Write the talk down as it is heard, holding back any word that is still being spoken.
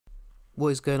What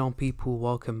is going on, people?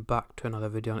 Welcome back to another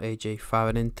video on AJ5,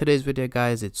 and in today's video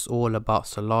guys, it's all about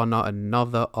Solana.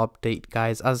 Another update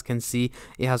guys. As you can see,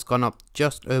 it has gone up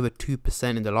just over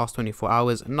 2% in the last 24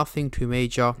 hours. Nothing too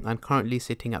major, and currently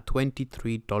sitting at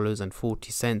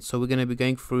 $23.40. So we're going to be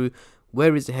going through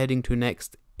where is it heading to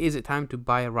next. Is it time to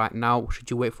buy it right now? Should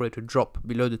you wait for it to drop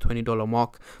below the $20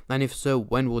 mark? And if so,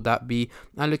 when will that be?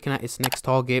 And looking at its next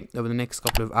target over the next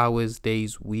couple of hours,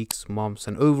 days, weeks, months,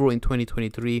 and overall in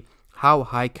 2023, how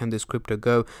high can this crypto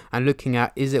go? And looking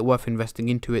at, is it worth investing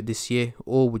into it this year,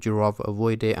 or would you rather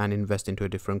avoid it and invest into a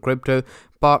different crypto?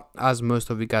 But as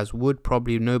most of you guys would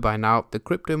probably know by now, the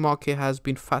crypto market has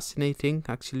been fascinating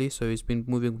actually. So it's been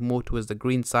moving more towards the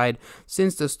green side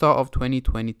since the start of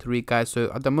 2023 guys. So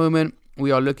at the moment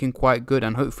we are looking quite good,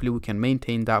 and hopefully we can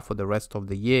maintain that for the rest of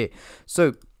the year.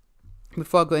 So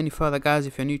before I go any further guys,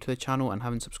 if you're new to the channel and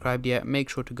haven't subscribed yet, make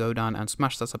sure to go down and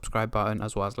smash that subscribe button,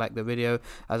 as well as like the video,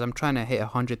 as I'm trying to hit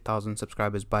 100,000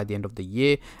 subscribers by the end of the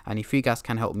year. And if you guys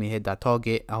can help me hit that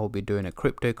target, I will be doing a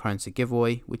cryptocurrency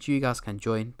giveaway, which you guys can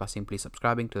join by simply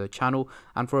subscribing to the channel.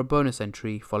 And for a bonus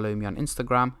entry, follow me on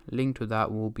Instagram. Link to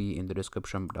that will be in the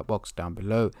description box down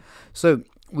below. So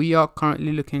we are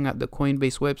currently looking at the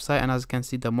Coinbase website, and as you can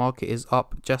see, the market is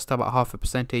up just about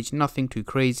 0.5%, nothing too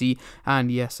crazy.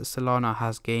 And yes, Solana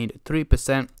has gained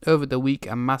 3% over the week,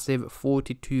 a massive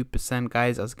 42%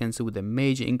 guys, as you can see, with a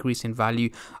major increase in value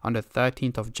on the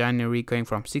 13th of January, going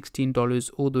from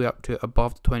 $16 all the way up to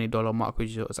above the $20 mark,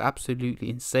 which was absolutely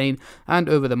insane. And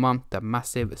over the month, the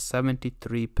massive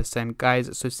 73%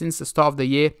 guys. So since the start of the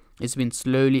year, it's been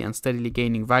slowly and steadily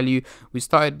gaining value. We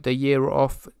started the year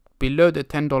off below the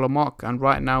 $10 mark, and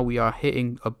right now we are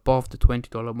hitting above the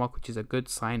 $20 mark, which is a good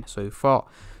sign so far.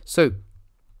 So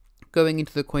going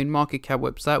into the CoinMarketCap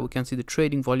website, we can see the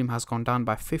trading volume has gone down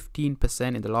by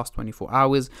 15% in the last 24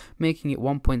 hours, making it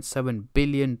 $1.7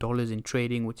 billion in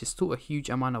trading, which is still a huge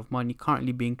amount of money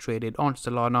currently being traded on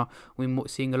Solana. We're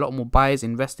seeing a lot more buyers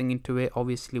investing into it.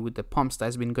 Obviously, with the pumps that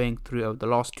has been going through over the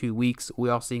last 2 weeks, we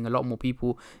are seeing a lot more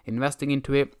people investing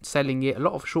into it, selling it. A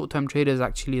lot of short-term traders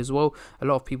actually as well. A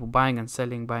lot of people buying and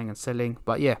selling, buying and selling.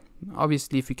 But yeah,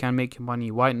 obviously if you can make your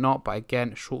money, why not? But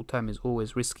again, short term is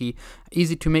always risky.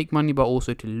 Easy to make money, but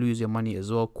also to lose your money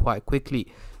as well quite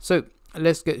quickly. So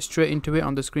let's get straight into it.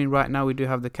 On the screen right now, we do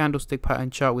have the candlestick pattern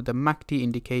chart with the MACD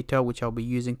indicator, which I'll be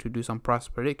using to do some price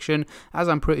prediction, as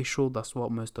I'm pretty sure that's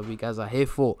what most of you guys are here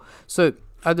for. So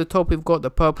at the top, we've got the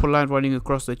purple line running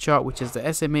across the chart, which is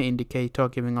the SMA indicator,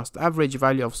 giving us the average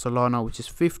value of Solana, which is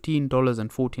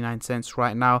 $15.49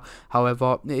 right now.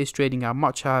 However, it is trading at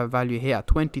much higher value here at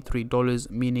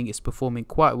 $23, meaning it's performing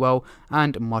quite well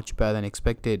and much better than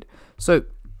expected. So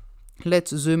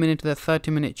let's zoom in into the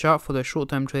 30-minute chart for the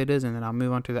short-term traders, and then I'll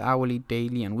move on to the hourly,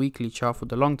 daily, and weekly chart for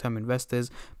the long-term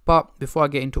investors. But before I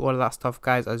get into all of that stuff,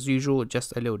 guys, as usual,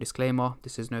 just a little disclaimer.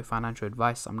 This is no financial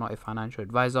advice. I'm not a financial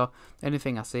advisor.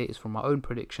 Anything I say is from my own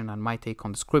prediction and my take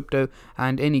on this crypto,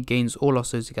 and any gains or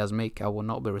losses you guys make, I will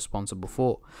not be responsible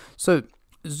for. So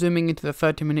zooming into the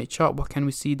 30-minute chart, what can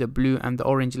we see? The blue and the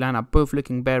orange line are both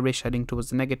looking bearish, heading towards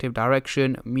the negative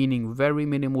direction, meaning very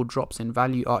minimal drops in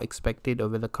value are expected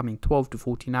over the coming 12 to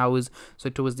 14 hours. So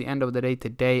towards the end of the day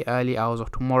today, early hours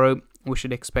of tomorrow, we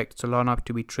should expect Solana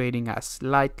to be trading at a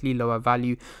slightly lower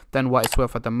value than what it's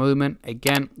worth at the moment.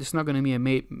 Again, it's not going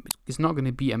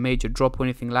to be a major drop or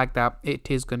anything like that. It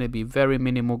is going to be very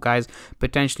minimal, guys.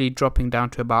 Potentially dropping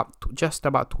down to just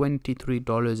about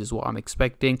 $23 is what I'm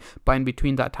expecting. But in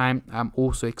between that time, I'm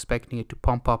also expecting it to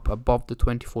pump up above the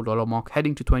 $24 mark,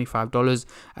 heading to $25,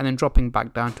 and then dropping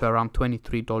back down to around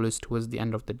 $23 towards the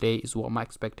end of the day is what my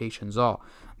expectations are.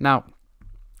 Now,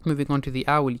 moving on to the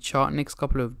hourly chart, next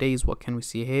couple of days, what can we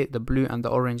see here? The blue and the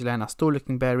orange line are still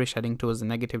looking bearish, heading towards the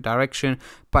negative direction.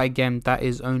 But again, that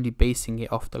is only basing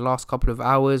it off the last couple of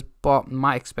hours. But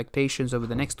my expectations over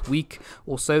the next week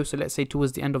or so, so let's say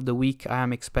towards the end of the week, I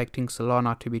am expecting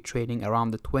Solana to be trading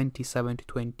around the $27 to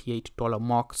 $28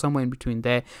 mark, somewhere in between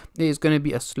there. There is going to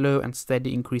be a slow and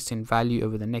steady increase in value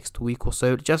over the next week or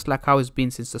so, just like how it's been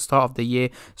since the start of the year.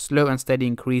 Slow and steady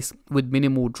increase with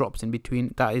minimal drops in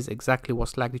between. That is exactly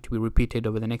what's likely to be repeated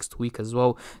over the next week as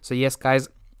well. So yes, guys,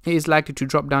 it is likely to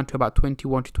drop down to about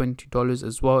 $21 to $22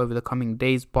 as well over the coming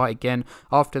days. But again,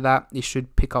 after that, it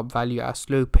should pick up value at a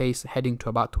slow pace, heading to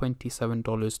about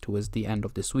 $27 towards the end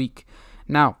of this week.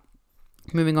 Now,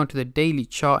 Moving on to the daily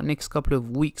chart, next couple of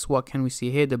weeks, what can we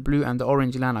see here? The blue and the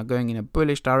orange line are going in a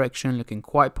bullish direction, looking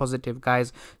quite positive,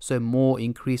 guys. So more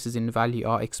increases in value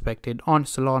are expected on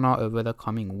Solana over the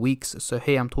coming weeks. So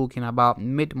here I'm talking about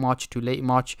mid-March to late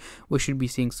March, we should be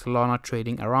seeing Solana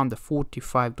trading around the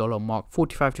 $45 mark,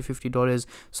 $45 to $50,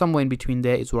 somewhere in between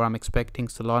there is where I'm expecting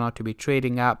Solana to be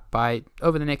trading at by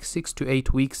over the next 6 to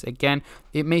 8 weeks. Again,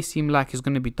 it may seem like it's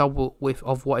going to be double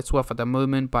of what it's worth at the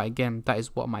moment, but again, that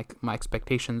is what my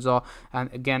expectations are.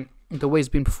 And again, the way it's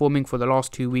been performing for the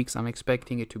last 2 weeks, I'm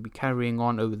expecting it to be carrying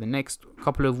on over the next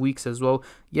couple of weeks as well.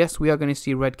 Yes, we are going to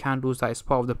see red candles. That is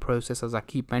part of the process, as I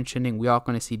keep mentioning. We are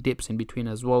going to see dips in between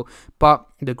as well, but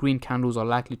the green candles are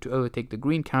likely to overtake the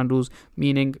green candles,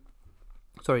 meaning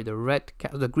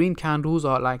the green candles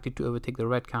are likely to overtake the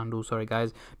red candles, sorry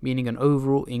guys, meaning an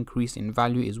overall increase in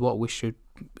value is what we should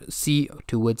see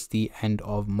towards the end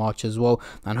of March as well,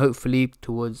 and hopefully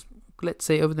towards, let's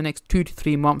say, over the next 2 to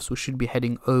 3 months we should be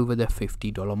heading over the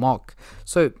 $50 mark.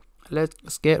 So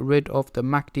let's get rid of the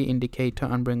MACD indicator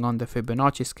and bring on the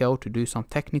Fibonacci scale to do some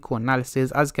technical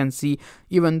analysis. As you can see,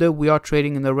 even though we are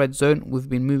trading in the red zone, we've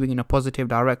been moving in a positive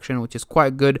direction, which is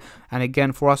quite good. And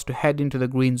again, for us to head into the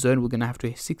green zone, we're going to have to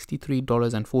hit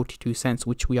 $63.42,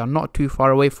 which we are not too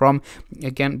far away from.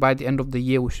 Again, by the end of the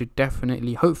year, we should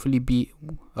definitely, hopefully, be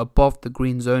above the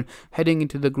green zone, heading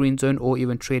into the green zone, or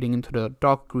even trading into the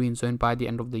dark green zone by the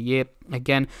end of the year.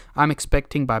 Again, I'm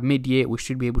expecting by mid-year we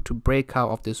should be able to break out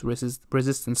of this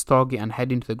resistance target and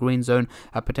head into the green zone,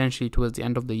 potentially towards the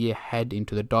end of the year head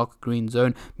into the dark green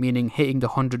zone, meaning hitting the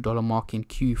 $100 mark in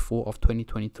Q4 of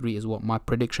 2023 is what my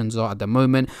predictions are at the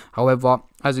moment. However,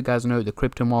 as you guys know, the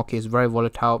crypto market is very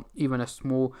volatile. Even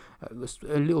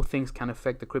little things can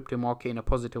affect the crypto market in a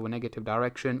positive or negative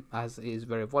direction, as it is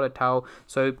very volatile.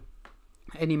 So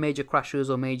any major crashes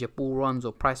or major bull runs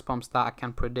or price pumps that I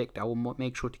can predict, I will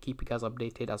make sure to keep you guys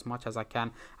updated as much as I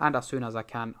can and as soon as I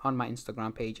can on my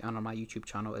Instagram page and on my YouTube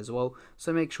channel as well.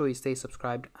 So make sure you stay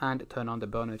subscribed and turn on the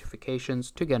bell notifications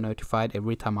to get notified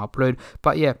every time I upload.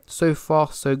 But yeah, so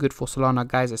far so good for Solana,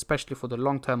 guys, especially for the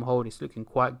long-term hold. It's looking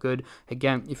quite good.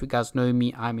 Again, if you guys know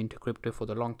me, I'm into crypto for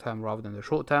the long term rather than the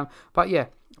short term. But yeah,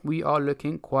 we are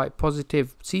looking quite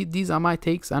positive. See, these are my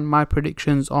takes and my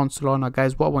predictions on Solana,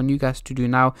 guys. What I want you guys to do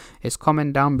now is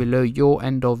comment down below your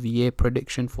end of year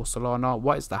prediction for Solana.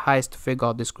 What is the highest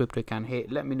figure this crypto can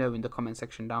hit? Let me know in the comment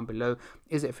section down below.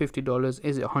 Is it $50?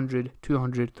 Is it 100,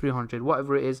 200, 300,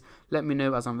 whatever it is? Let me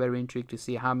know, as I'm very intrigued to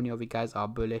see how many of you guys are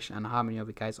bullish and how many of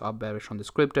you guys are bearish on this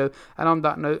crypto. And on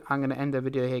that note, I'm going to end the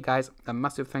video here, guys. A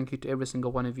massive thank you to every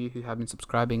single one of you who have been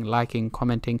subscribing, liking,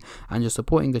 commenting, and just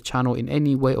supporting the channel in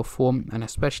any way or form, and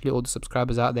especially all the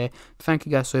subscribers out there. Thank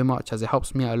you guys so much, as it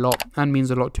helps me out a lot and means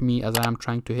a lot to me as I am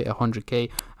trying to hit 100k.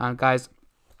 And guys,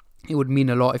 it would mean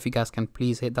a lot if you guys can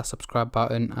please hit that subscribe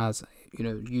button, as you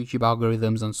know, YouTube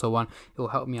algorithms and so on. It will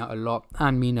help me out a lot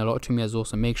and mean a lot to me as well.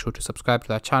 So make sure to subscribe to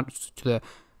that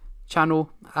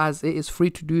channel, as it is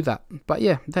free to do that. But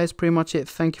yeah, that is pretty much it.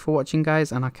 Thank you for watching,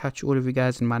 guys, and I'll catch all of you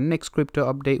guys in my next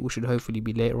crypto update, which should hopefully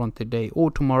be later on today or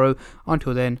tomorrow.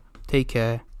 Until then, take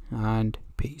care and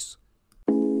peace.